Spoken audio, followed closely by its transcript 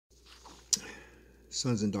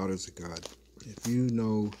Sons and daughters of God, if you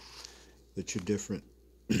know that you're different,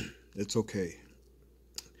 it's okay.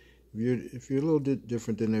 If you're a little bit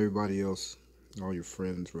different than everybody else, all your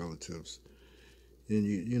friends, relatives, and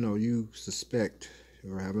you suspect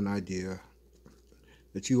or have an idea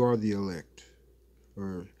that you are the elect,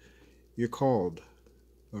 or you're called,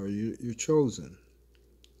 or you're chosen,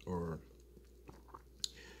 or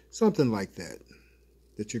something like that,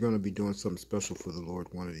 that you're going to be doing something special for the Lord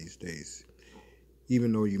one of these days,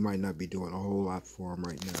 even though you might not be doing a whole lot for Him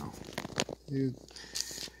right now.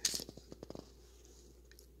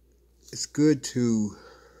 It's good to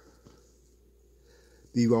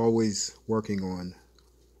be always working on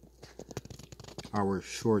our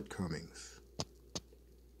shortcomings.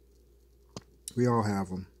 We all have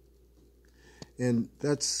them. And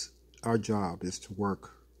that's our job, is to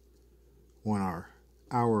work on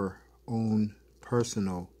our own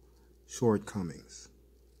personal shortcomings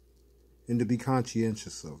and to be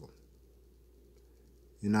conscientious of them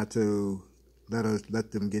and not to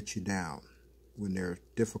let them get you down when they're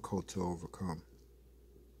difficult to overcome.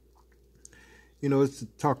 It's to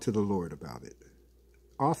talk to the Lord about it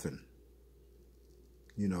often,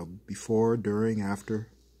 before, during, after,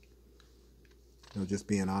 just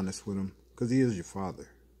being honest with Him, because He is your Father.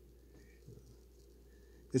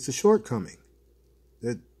 It's a shortcoming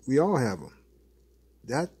that we all have them.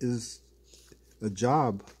 That is a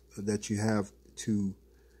job that you have to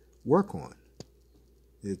work on.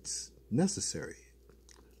 It's necessary.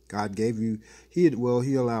 God gave you, He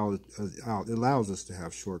allows us to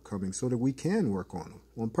have shortcomings so that we can work on them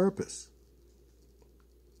on purpose.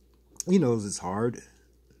 He knows it's hard.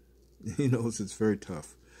 He knows it's very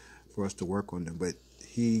tough for us to work on them, but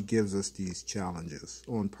He gives us these challenges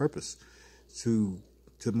on purpose to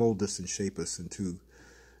mold us and shape us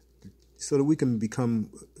so that we can become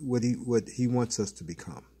what He wants us to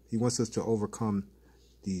become. He wants us to overcome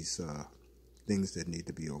these things that need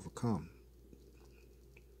to be overcome.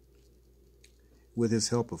 With His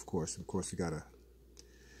help, of course. Of course, we got to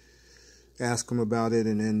ask Him about it,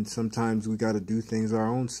 and then sometimes we got to do things our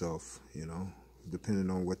own self, depending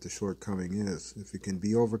on what the shortcoming is. If it can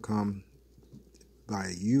be overcome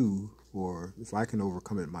by you, or if I can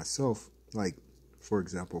overcome it myself, like, for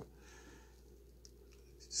example,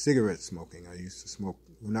 cigarette smoking. I used to smoke,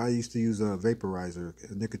 when I used to use a vaporizer,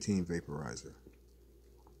 a nicotine vaporizer,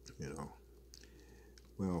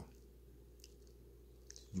 Well,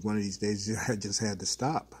 one of these days I just had to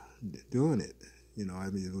stop doing it.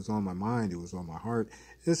 It was on my mind, it was on my heart.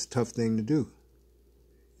 It's a tough thing to do,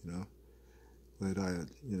 but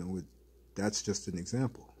that's just an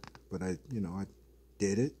example. But I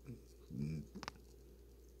did it. And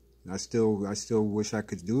I still wish I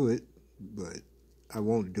could do it, but I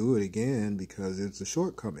won't do it again because it's a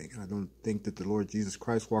shortcoming. I don't think that the Lord Jesus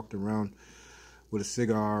Christ walked around with a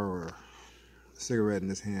cigar or a cigarette in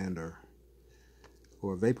His hand or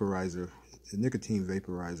a vaporizer, a nicotine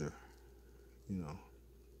vaporizer,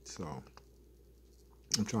 So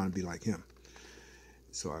I'm trying to be like Him.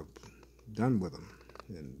 So I'm done with Him,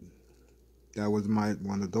 and that was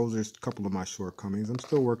those are a couple of my shortcomings. I'm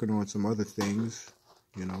still working on some other things,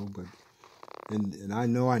 but and I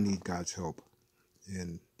know I need God's help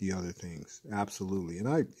in the other things, absolutely.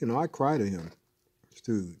 And I cry to Him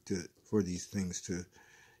for these things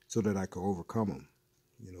so that I can overcome them.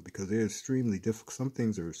 Because they're extremely difficult. Some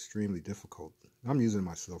things are extremely difficult. I'm using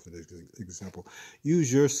myself as an example.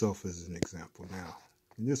 Use yourself as an example now.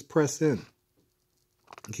 And just press in.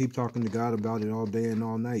 And keep talking to God about it all day and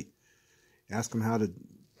all night. Ask Him how to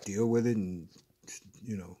deal with it and,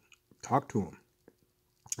 talk to Him.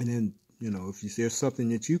 And then, if there's something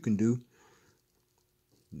that you can do,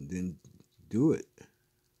 then do it.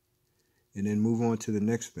 And then move on to the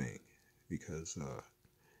next thing. Because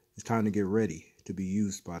it's time to get ready to be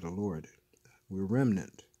used by the Lord. We're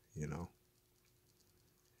remnant, and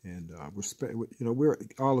we're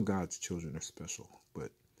all of God's children are special,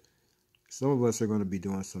 but some of us are going to be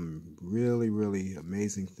doing some really, really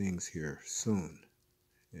amazing things here soon,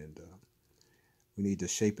 and we need to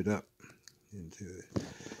shape it up and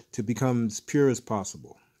to become as pure as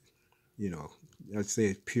possible. I'd say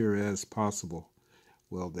as pure as possible.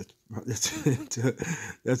 Well,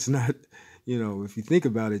 that's not. If you think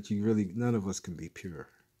about it, none of us can be pure,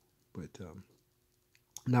 but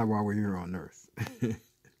not while we're here on earth,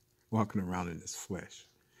 walking around in this flesh.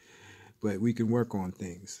 But we can work on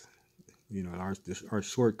things, our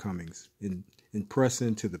shortcomings, and press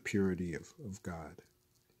into the purity of God.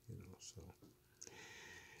 So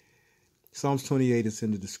Psalms 28 is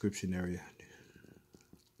in the description area.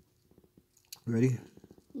 Ready?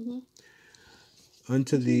 Mm-hmm.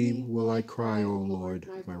 Unto Thee will I cry, O Lord,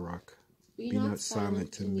 my rock. Be not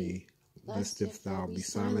silent to me, lest if thou be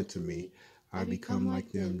silent to me, I become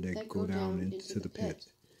like them that go down into the pit.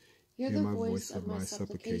 Hear my voice of my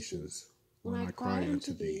supplications, when I cry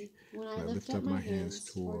unto thee, when I lift up my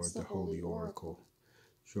hands toward the holy oracle.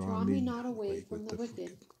 Draw me not away from the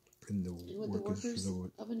wicked, and the workers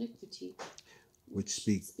of iniquity, which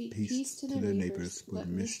speak peace to their neighbours, but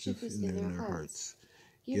mischief is in their hearts.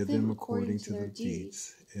 Give them according to their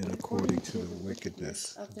deeds, and according to the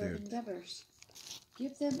wickedness of their endeavours.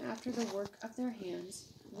 Give them after the work of their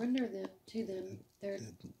hands. Render to them their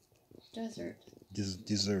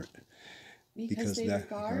desert, because they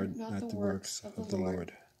regard not the works of the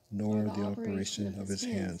Lord, nor the operation of his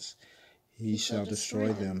hands. He shall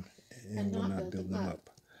destroy them, and will not build them up.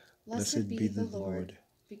 Blessed be the Lord,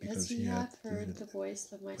 because he hath heard the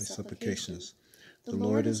voice of my supplications. The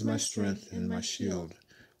Lord is my strength and my shield.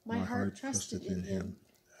 My heart trusteth in him,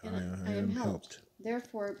 and I am helped.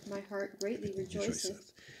 Therefore my heart greatly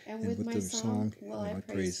rejoiceth, and with my song will I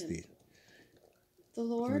praise thee. The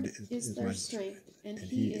Lord is their strength, and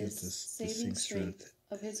he is the saving strength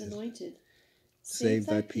of his anointed. Save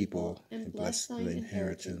thy people, and bless thine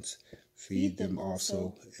inheritance. Feed them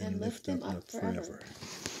also, and lift them up forever.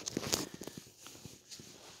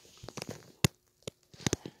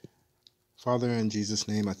 Father, in Jesus'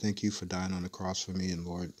 name, I thank you for dying on the cross for me, and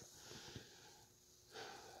Lord,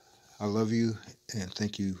 I love you, and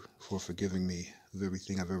thank you for forgiving me of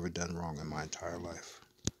everything I've ever done wrong in my entire life.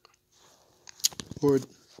 Lord,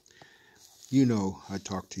 you know I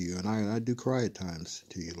talk to you, and I do cry at times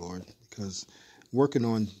to you, Lord, because working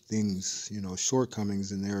on things,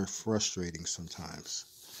 shortcomings, and they're frustrating sometimes.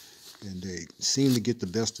 And they seem to get the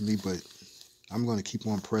best of me, but I'm going to keep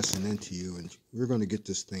on pressing into you, and we're going to get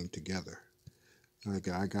this thing together.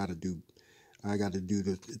 I got to do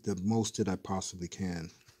the most that I possibly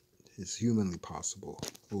can. It's humanly possible,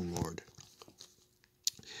 oh Lord.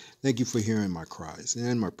 Thank you for hearing my cries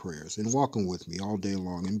and my prayers and walking with me all day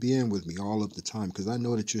long and being with me all of the time, because I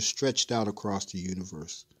know that you're stretched out across the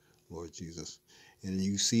universe, Lord Jesus. And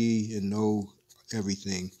you see and know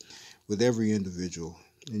everything with every individual,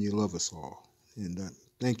 and you love us all. And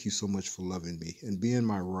thank you so much for loving me and being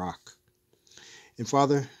my rock. And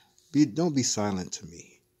Father, don't be silent to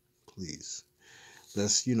me, please.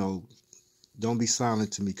 Don't be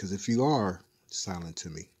silent to me, because if you are silent to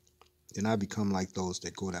me, then I become like those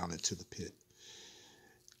that go down into the pit.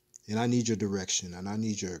 And I need your direction, and I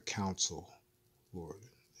need your counsel, Lord.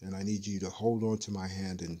 And I need you to hold on to my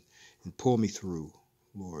hand and pull me through,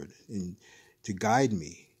 Lord, and to guide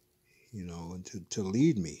me, and to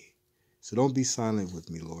lead me. So don't be silent with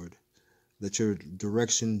me, Lord. Let your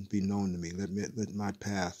direction be known to me. Let my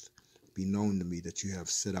path be known to me that you have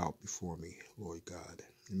set out before me, Lord God.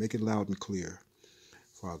 And make it loud and clear,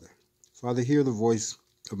 Father. Father, hear the voice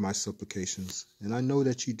of my supplications, and I know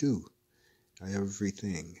that you do.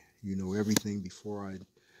 Everything. You know everything before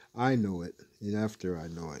I know it, and after I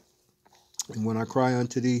know it. And when I cry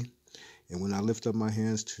unto thee, and when I lift up my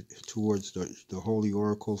hands towards the holy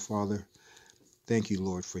oracle, Father, thank you,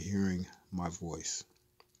 Lord, for hearing my voice.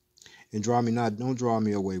 And don't draw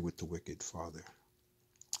me away with the wicked, Father,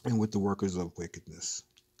 and with the workers of wickedness.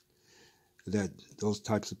 That those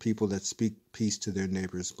types of people that speak peace to their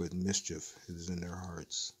neighbors, but mischief is in their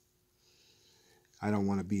hearts. I don't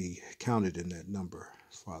want to be counted in that number,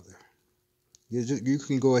 Father. You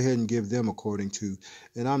can go ahead and give them according to,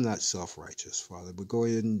 and I'm not self-righteous, Father, but go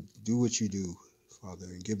ahead and do what you do, Father,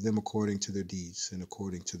 and give them according to their deeds and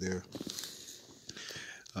according to their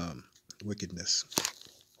wickedness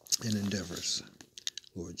and endeavours,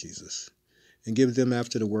 Lord Jesus. And give them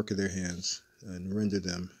after the work of their hands, and render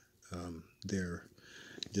them their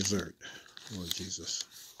desert, Lord Jesus.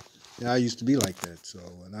 Yeah, I used to be like that,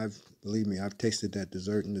 and believe me, I've tasted that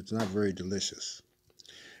dessert, and it's not very delicious,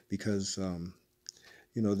 because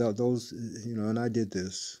those, and I did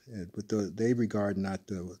this, but they regard not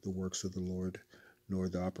the works of the Lord, nor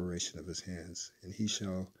the operation of his hands, and he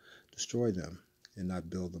shall destroy them and not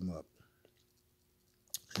build them up.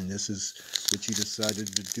 And this is what you decided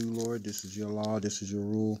to do, Lord. This is your law. This is your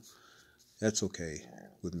rule. That's okay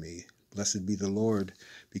with me. Blessed be the Lord,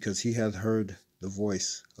 because he hath heard the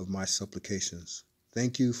voice of my supplications.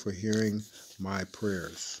 Thank you for hearing my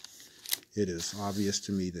prayers. It is obvious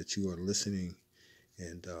to me that you are listening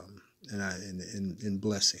and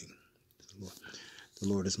blessing. The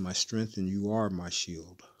Lord is my strength, and you are my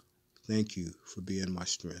shield. Thank you for being my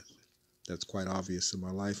strength. That's quite obvious in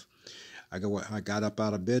my life. I got up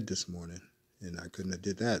out of bed this morning, and I couldn't have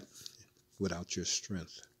did that without your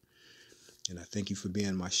strength. And I thank you for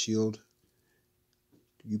being my shield.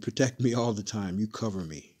 You protect me all the time. You cover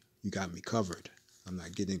me. You got me covered. I'm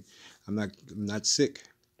not sick,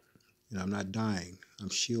 and I'm not dying. I'm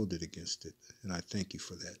shielded against it, and I thank you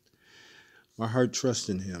for that. My heart trusts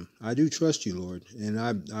in him. I do trust you, Lord, and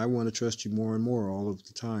I want to trust you more and more all of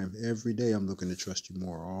the time. Every day I'm looking to trust you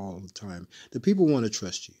more all the time. The people want to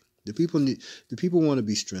trust you. The people want to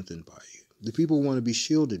be strengthened by you. The people want to be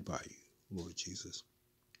shielded by you, Lord Jesus.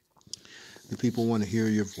 The people want to hear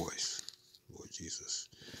your voice, Lord Jesus.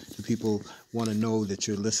 The people want to know that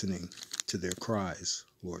you're listening to their cries,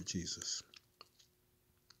 Lord Jesus.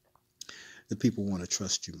 The people want to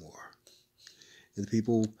trust you more. The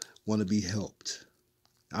people want to be helped.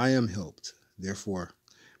 I am helped. Therefore,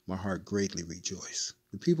 my heart greatly rejoices.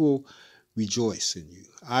 The people rejoice in you.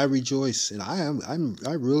 I rejoice, and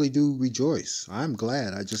I really do rejoice. I'm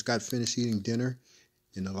glad. I just got finished eating dinner,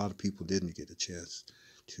 and a lot of people didn't get a chance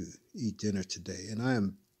to eat dinner today.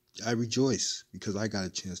 And I rejoice because I got a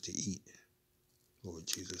chance to eat, Lord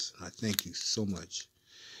Jesus. And I thank you so much.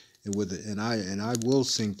 And I will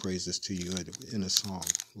sing praises to you in a song,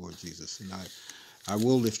 Lord Jesus. And I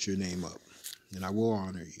will lift your name up, and I will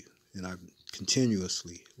honor you, and I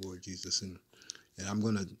continuously, Lord Jesus. And I'm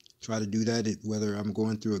going to try to do that whether I'm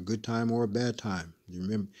going through a good time or a bad time.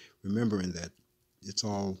 Remembering that it's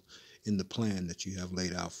all in the plan that you have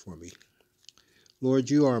laid out for me.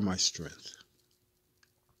 Lord, you are my strength,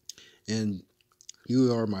 and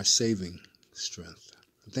you are my saving strength.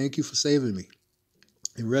 Thank you for saving me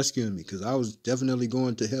and rescuing me, because I was definitely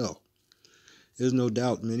going to hell. There's no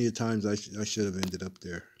doubt many times I should have ended up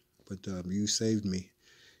there, but you saved me.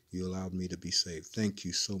 You allowed me to be saved. Thank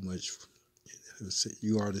you so much.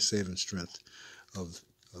 You are the saving strength of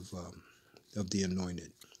the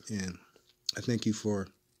anointed, and I thank you for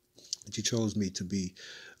that you chose me to be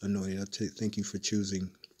anointed. Thank you for choosing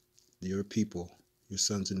your people, your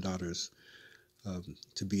sons and daughters,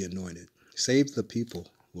 to be anointed. Save the people,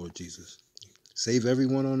 Lord Jesus. Save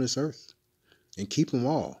everyone on this earth, and keep them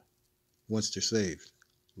all once they're saved,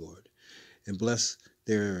 Lord. And bless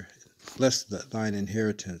thine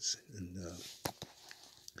inheritance, and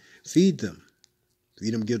feed them.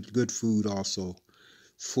 Feed them good food also.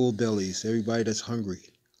 Full bellies. Everybody that's hungry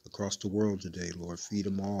across the world today, Lord, feed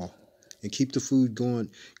them all. And keep the food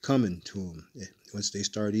coming to them. Once they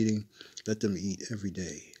start eating, let them eat every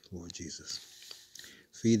day, Lord Jesus.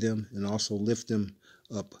 Feed them and also lift them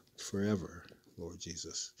up forever, Lord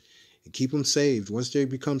Jesus. And keep them saved. Once they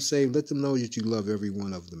become saved, let them know that you love every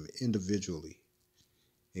one of them individually.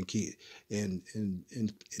 And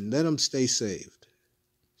let them stay saved.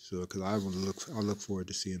 So, because I look forward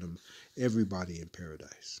to seeing them, everybody in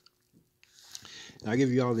paradise. And I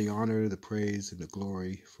give you all the honor, the praise, and the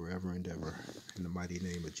glory forever and ever. In the mighty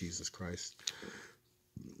name of Jesus Christ.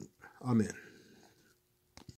 Amen.